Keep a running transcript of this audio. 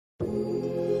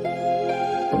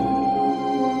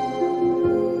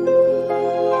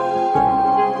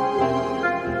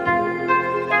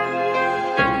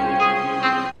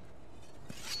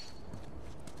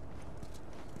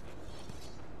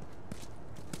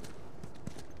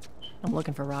I'm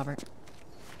looking for Robert.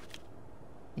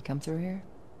 You come through here?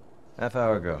 Half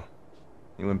hour ago.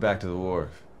 He went back to the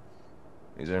wharf.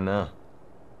 He's there now.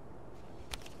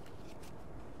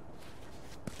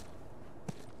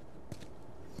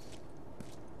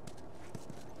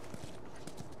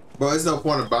 But there's no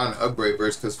point in buying an upgrade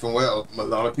version because from what a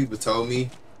lot of people told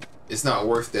me, it's not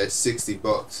worth that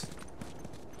 $60.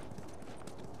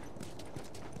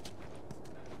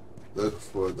 Look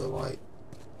for the light.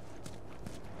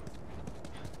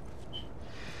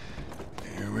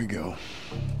 Here we go.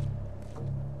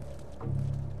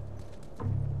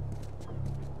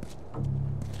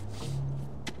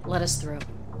 Let us through.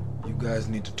 You guys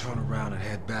need to turn around and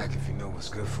head back if you know what's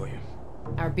good for you.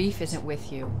 Our beef isn't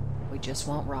with you. We just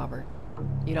want Robert.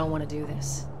 You don't want to do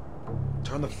this.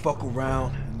 Turn the fuck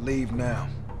around and leave now.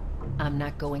 I'm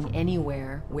not going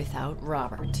anywhere without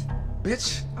Robert.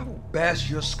 Bitch, I will bash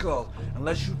your skull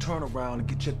unless you turn around and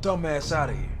get your dumb ass out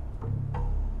of here.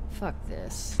 Fuck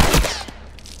this.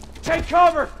 Take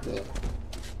cover!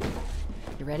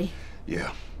 You ready?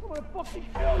 Yeah.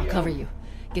 I'll cover you.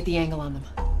 Get the angle on them.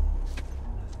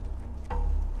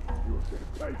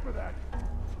 Pay for that.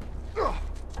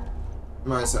 You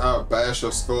might say, I'll bash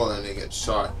your skull and they get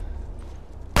shot.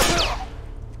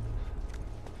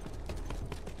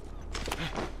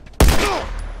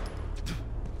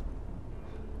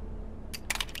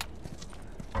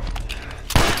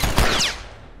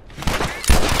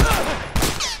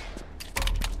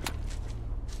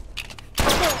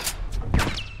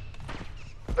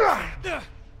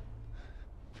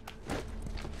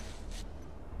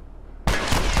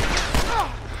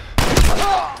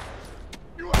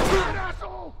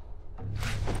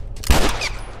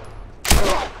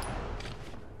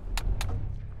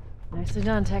 Nicely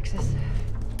done, Texas.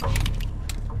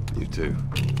 You too.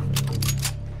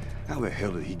 How the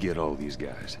hell did he get all these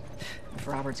guys? If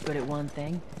Robert's good at one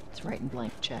thing, it's writing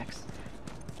blank checks.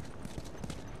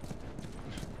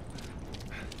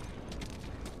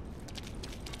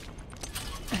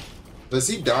 Does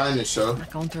he die in the show?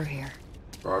 Not going through here.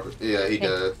 Robert? Yeah, he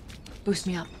does. Boost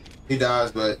me up. He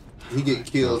dies, but he get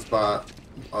killed by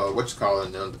what you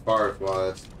calling them, the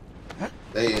Fireflies.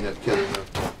 They end up killing him.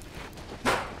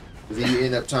 Cause he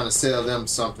ended up trying to sell them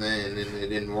something and then it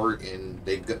didn't work and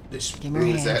they blew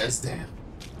his ass down.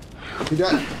 He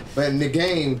died, but in the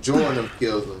game, Jordan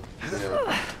kills him.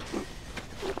 Yeah.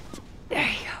 There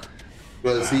you go.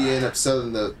 Because he ended up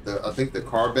selling the I think the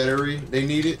car battery they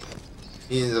needed.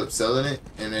 He ended up selling it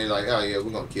and they're like, oh yeah,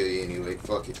 we're gonna kill you anyway.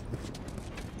 Fuck it.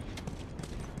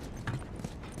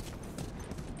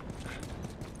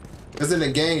 Because in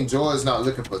the game, Joy's not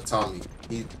looking for Tommy.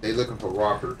 They looking for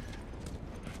Robert.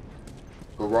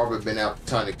 But Robert been out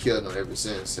trying to kill them ever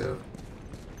since, so.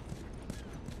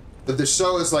 But the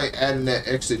show is like adding that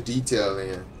extra detail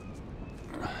in.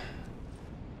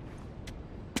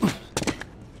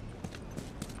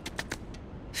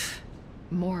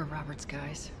 More of Robert's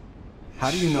guys.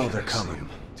 How do you know they're coming?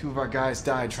 Two of our guys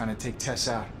died trying to take Tess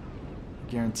out.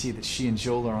 I guarantee that she and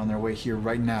Joel are on their way here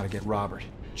right now to get Robert.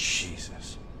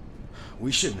 Jesus.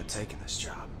 We shouldn't have taken this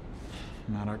job.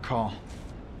 Not our call.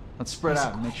 Let's spread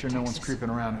out and make sure no one's creeping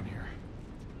around in here.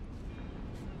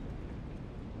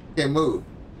 Can't move.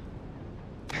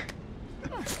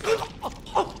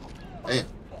 Damn.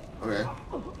 Okay.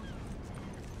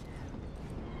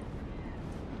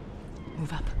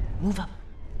 Move up. Move up.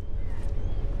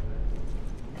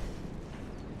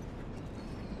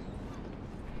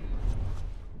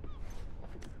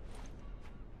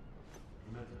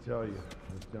 I meant to tell you,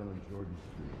 I was down on Jordan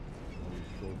Street. All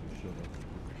these soldiers showed up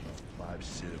with about 5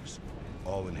 civs,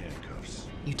 all in handcuffs.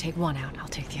 You take one out, I'll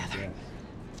take the other. Yes.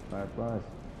 Fireflies?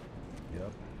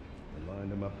 Yep. I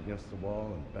lined them up against the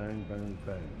wall and bang, bang,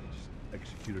 bang. Just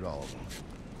executed all of them.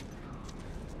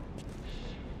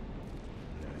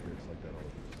 Yeah, I hear it's like that all over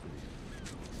the city.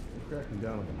 They're cracking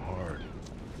down on them hard.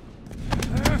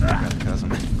 Got it, cousin.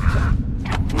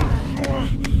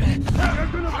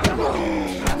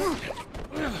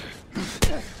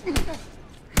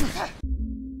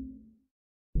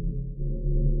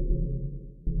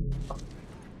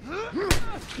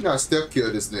 You gotta step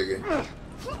kill this nigga.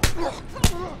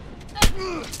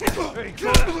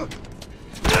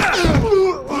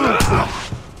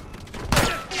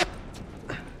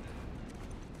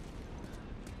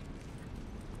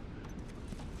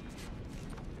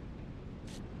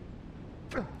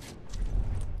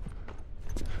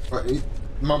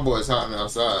 My boy's hiding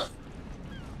outside.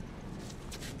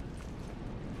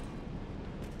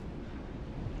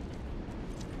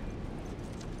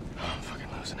 Oh, I'm fucking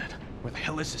losing it. Where the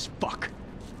hell is this fuck?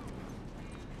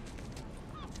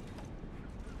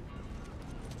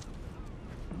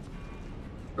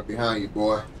 Right behind you,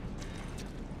 boy.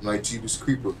 My Jeepers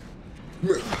creeper.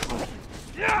 Go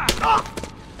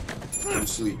to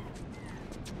sleep.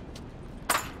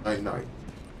 Night night.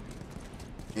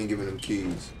 Ain't giving them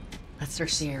keys. Let's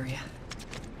search the area.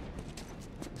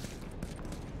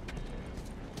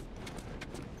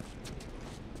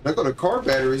 I got the car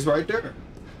batteries right there.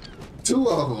 2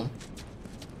 of them.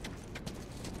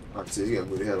 Alright, so you gotta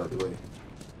move the hell out of the way.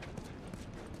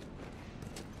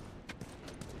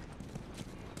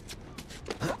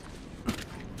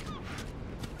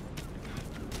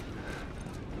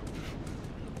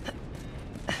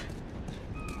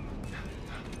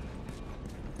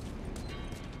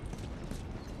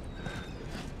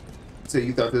 So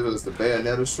you thought this was the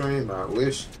Bayonetta stream? I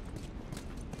wish.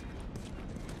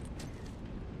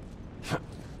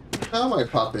 I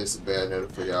might pop in some Bayonetta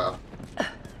for y'all.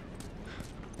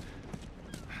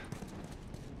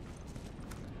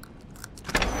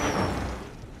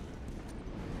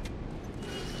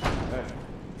 Hey,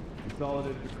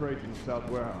 consolidated the crates in the south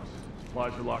warehouse.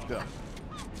 Supplies are locked up.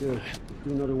 Good. Let's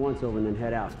do another once over and then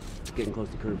head out. It's getting close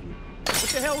to curfew. What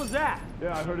the hell was that?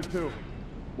 Yeah, I heard it too.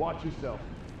 Watch yourself.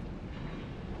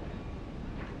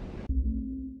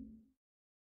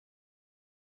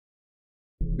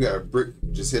 You got a brick,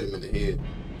 just hit him in the head.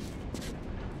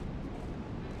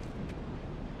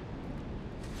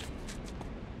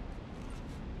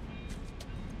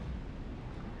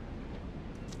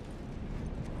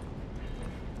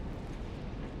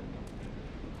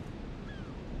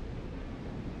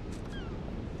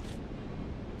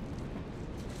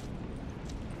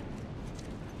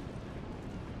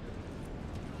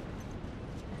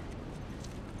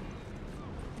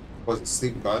 Wasn't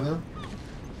sneaking by them?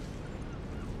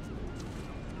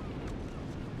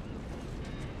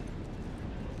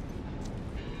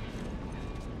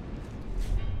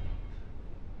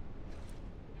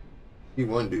 He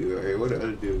one dude right here. Where the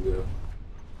other dude go?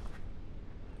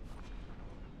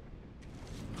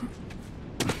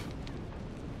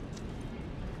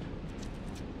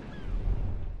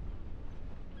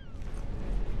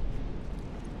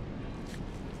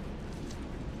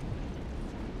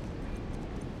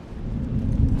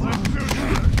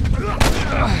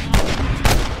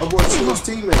 Oh boy, she was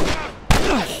teammate.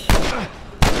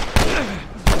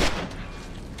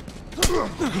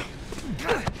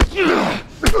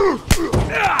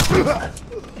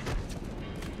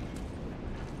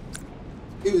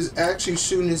 He was actually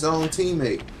shooting his own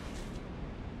teammate.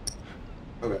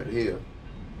 Okay, here.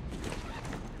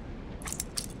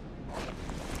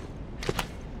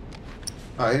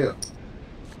 Ah, here.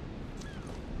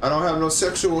 I don't have no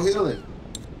sexual healing.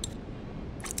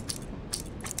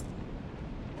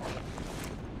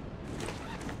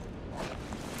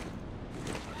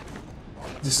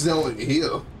 This is not what you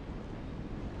heal.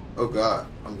 Oh God,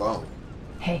 I'm boned.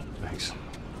 Hey. Thanks.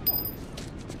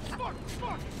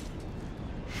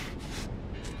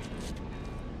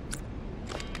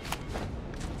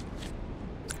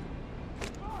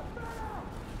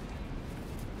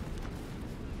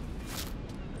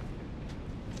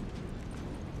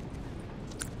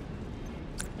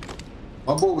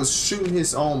 My boy was shooting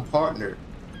his own partner.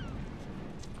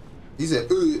 He said,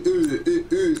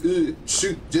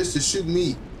 shoot, just to shoot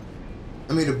me.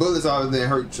 I mean, the bullets obviously didn't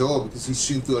hurt Joel because he's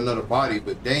shooting through another body,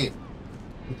 but damn.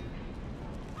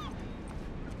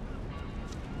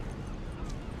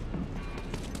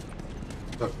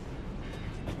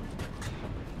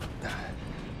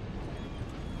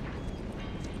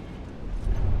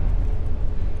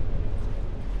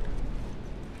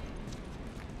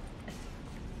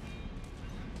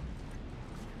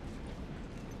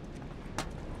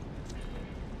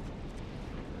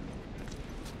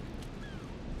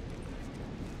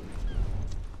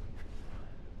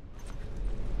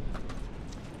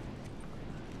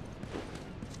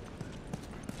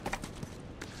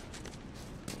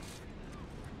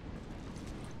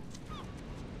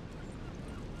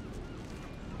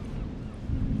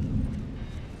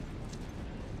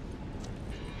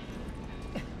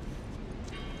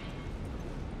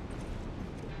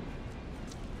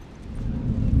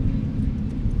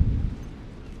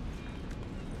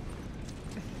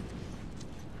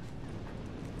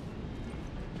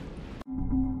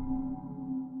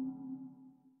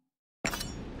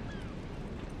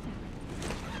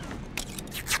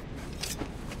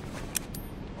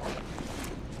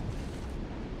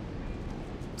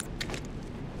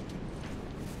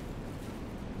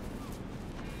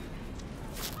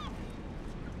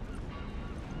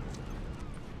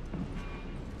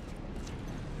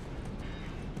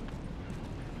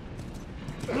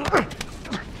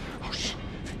 Oh, shit.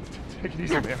 Take it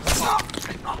easy, man.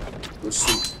 Go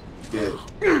shoot.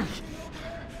 Yeah.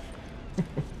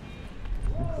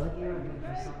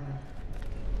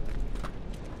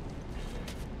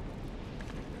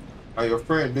 Oh, your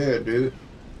friend dead, dude.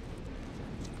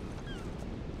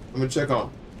 Let me check on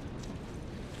him.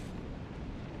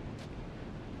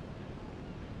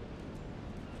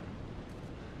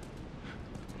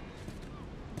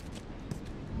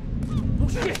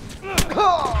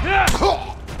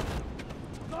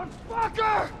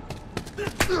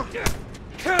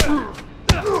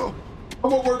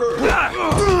 Come on, worker.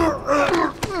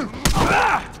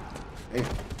 Hey.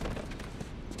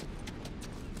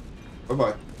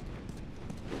 Bye-bye.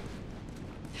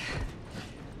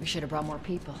 We should have brought more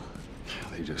people.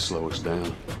 They just slow us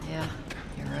down. Yeah,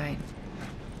 you're right.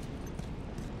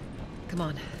 Come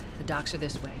on, the docks are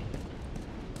this way.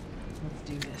 Let's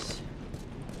do this.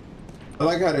 I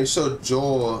like how they showed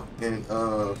Joel and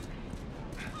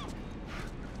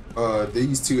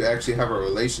these two actually have a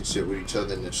relationship with each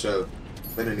other in the show.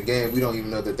 But in the game, we don't even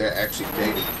know that they're actually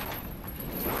dating.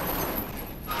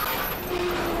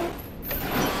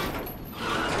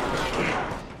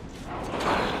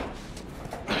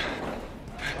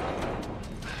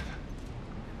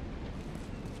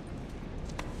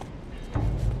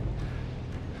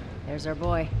 There's our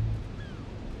boy.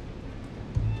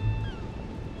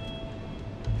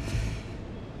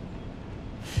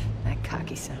 That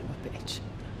cocky son of a bitch.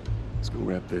 Let's go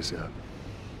wrap this up.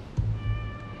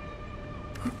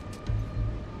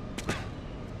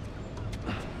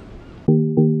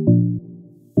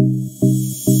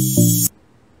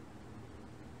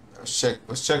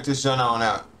 Let's check this joint on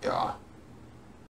out, y'all.